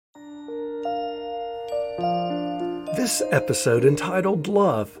This episode, entitled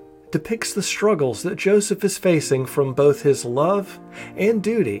Love, depicts the struggles that Joseph is facing from both his love and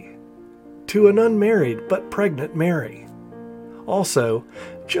duty to an unmarried but pregnant Mary. Also,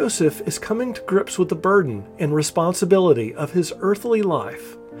 Joseph is coming to grips with the burden and responsibility of his earthly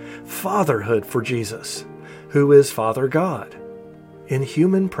life, fatherhood for Jesus, who is Father God, in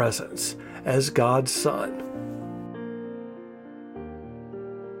human presence as God's Son.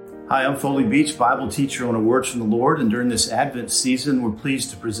 Hi, I'm Foley Beach, Bible teacher on A Word from the Lord, and during this Advent season, we're pleased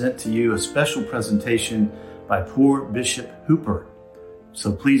to present to you a special presentation by poor Bishop Hooper.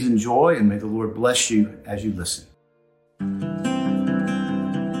 So please enjoy, and may the Lord bless you as you listen.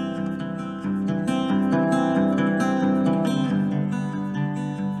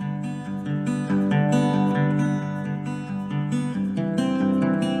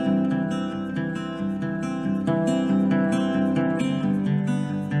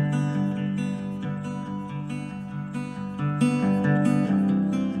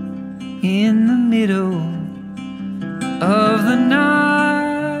 In the middle of the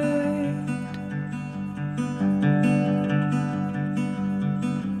night,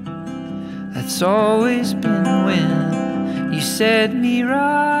 that's always been when you set me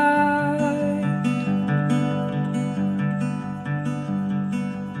right.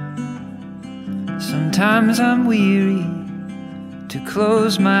 Sometimes I'm weary to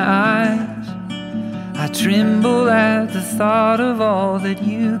close my eyes. I tremble at the thought of all that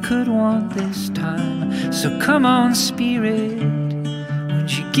you could want this time. So come on, Spirit,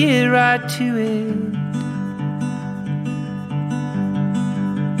 won't you get right to it?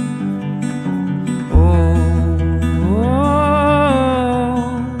 Oh,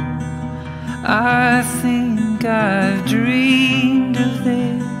 I think I've dreamed of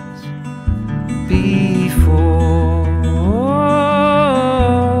this before.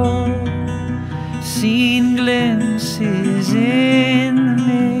 Seen glimpses in the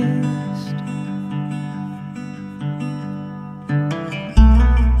mist.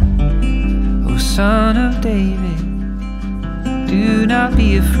 O Son of David, do not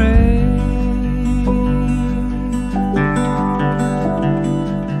be afraid.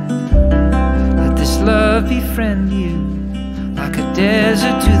 Let this love befriend you like a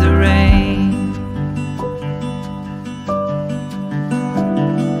desert to the rain.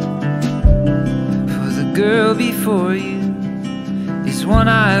 The girl before you is one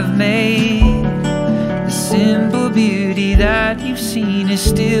I've made. The simple beauty that you've seen is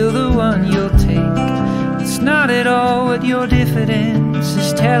still the one you'll take. It's not at all what your diffidence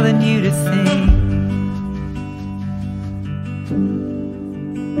is telling you to think.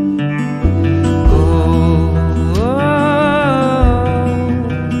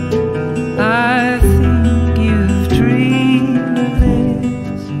 I think you've dreamed of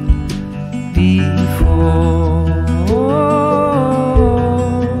this before.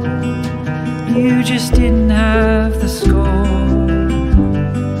 You just didn't have the score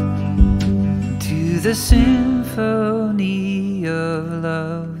to the symphony of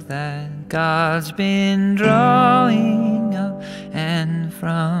love that God's been drawing up, and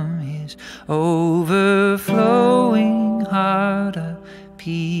from his overflowing heart a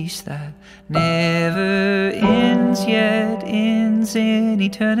peace that never ends, yet ends in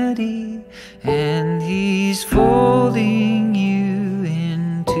eternity. And he's folding you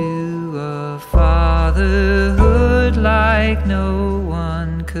into a fatherhood like no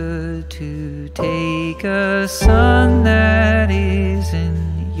one could, to take a son that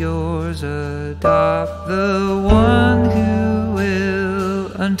isn't yours, adopt the one who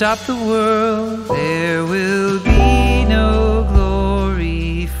will adopt the world. There will be no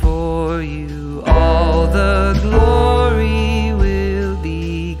glory for you, all the glory will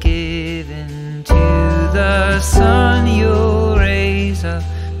be given to the Son you'll raise up.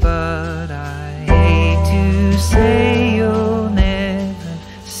 But I hate to say you'll never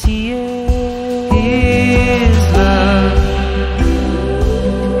see it. His love,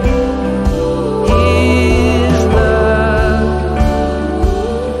 His love,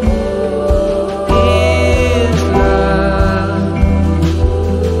 His love,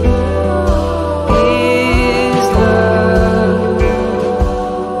 His love.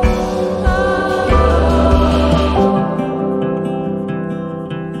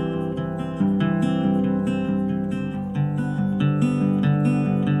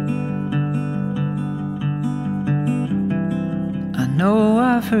 I know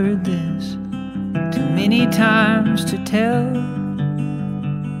I've heard this too many times to tell.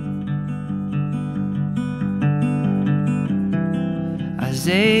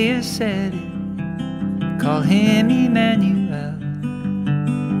 Isaiah said it, call him Emmanuel.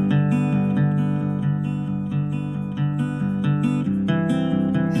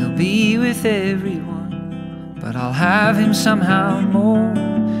 with everyone, but I'll have him somehow more.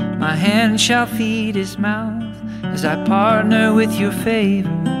 My hand shall feed his mouth as I partner with your favor.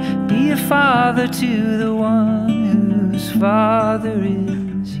 Be a father to the one whose father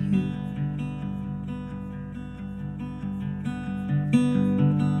is you.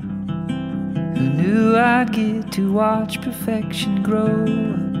 Who knew I'd get to watch perfection grow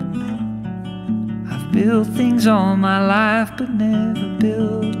up? I've built things all my life but never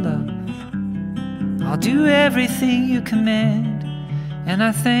built love. I'll do everything you command, and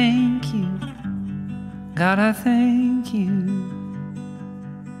I thank you, God, I thank you.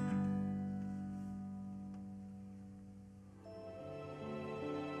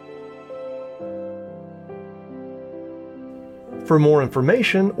 For more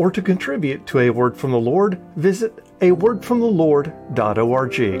information or to contribute to A Word from the Lord, visit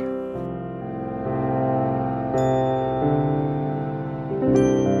awordfromthelord.org.